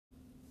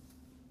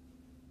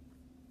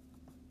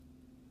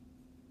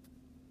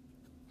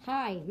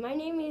Hi, my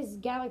name is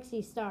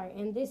Galaxy Star,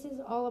 and this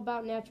is all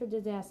about natural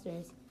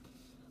disasters.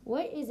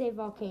 What is a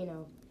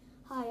volcano?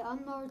 Hi, I'm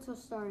Naruto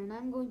Star, and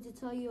I'm going to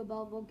tell you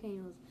about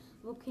volcanoes.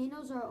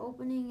 Volcanoes are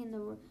opening in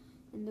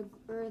the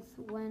earth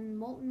when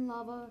molten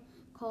lava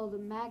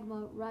called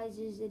magma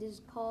rises. It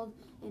is called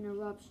an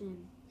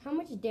eruption. How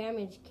much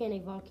damage can a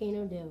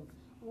volcano do?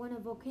 When a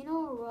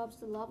volcano erupts,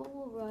 the lava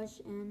will rush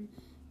and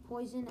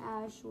poison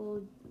ash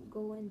will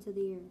go into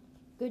the air.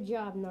 Good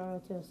job,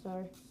 Naruto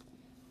Star.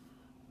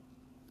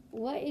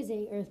 What is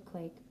a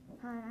earthquake?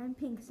 Hi, I'm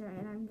Pink Star,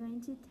 and I'm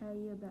going to tell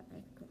you about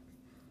earthquakes.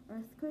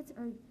 Earthquakes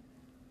are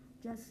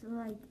just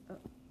like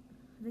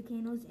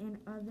volcanoes and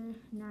other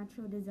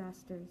natural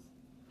disasters.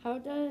 How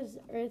does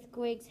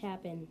earthquakes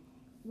happen?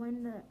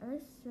 When the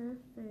Earth's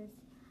surface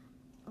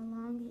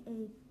along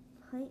a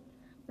plate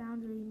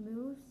boundary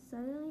moves,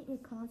 suddenly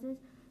it causes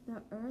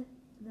the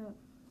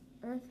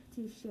earth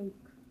to shake.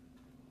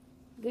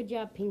 Good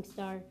job, Pink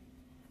Star.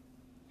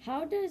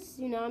 How does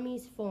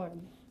tsunamis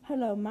form?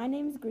 Hello, my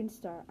name is Green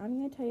Star. I'm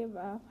going to tell you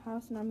about how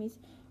tsunamis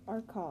are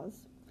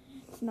caused.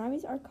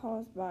 Tsunamis are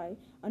caused by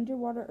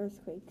underwater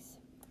earthquakes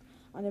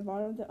on the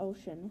bottom of the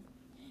ocean,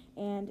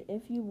 and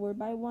if you were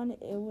by one,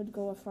 it would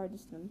go a far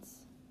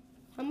distance.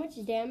 How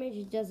much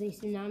damage does a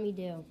tsunami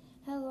do?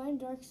 Hello, I'm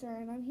Dark Star,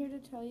 and I'm here to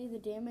tell you the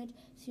damage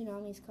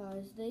tsunamis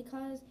cause. They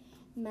cause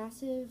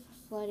massive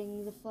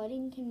flooding. The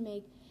flooding can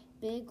make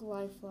big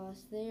life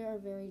loss. They are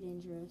very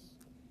dangerous.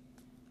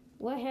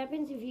 What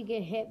happens if you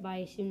get hit by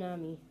a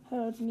tsunami?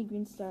 Hello, it's me,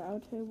 Green Star.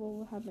 I'll tell you what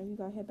will happen if you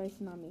got hit by a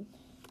tsunami.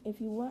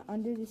 If you went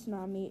under the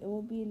tsunami, it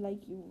will be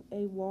like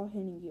a wall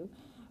hitting you.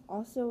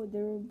 Also,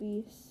 there will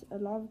be a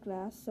lot of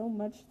glass, so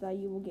much that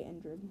you will get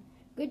injured.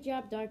 Good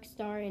job, Dark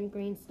Star and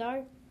Green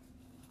Star.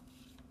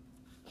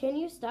 Can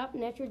you stop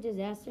natural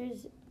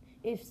disasters?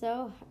 If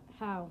so,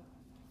 how?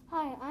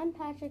 Hi, I'm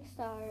Patrick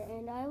Starr,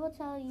 and I will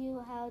tell you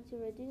how to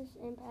reduce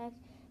impacts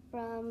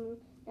from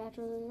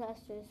natural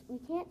disasters. We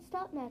can't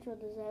stop natural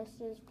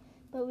disasters,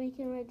 but we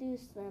can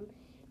reduce them.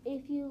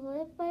 If you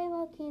live by a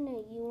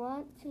volcano, you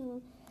want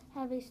to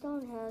have a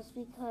stone house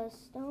because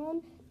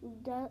stone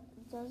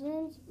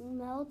doesn't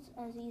melt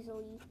as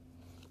easily.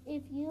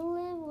 If you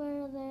live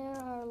where there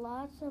are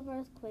lots of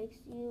earthquakes,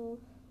 you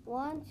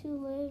want to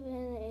live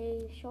in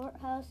a short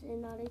house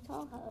and not a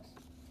tall house.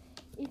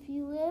 If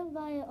you live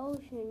by an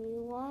ocean,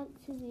 you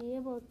want to be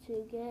able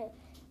to get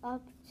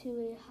up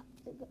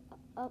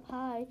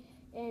high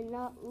and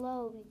not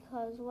low,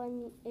 because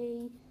when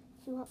a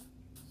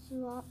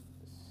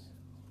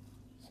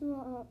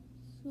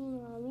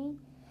tsunami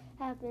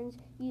happens,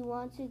 you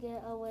want to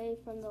get away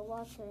from the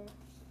water.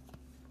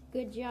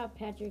 Good job,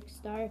 Patrick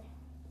Star.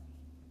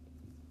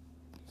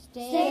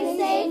 Stay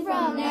safe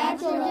from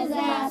natural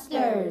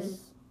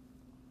disasters.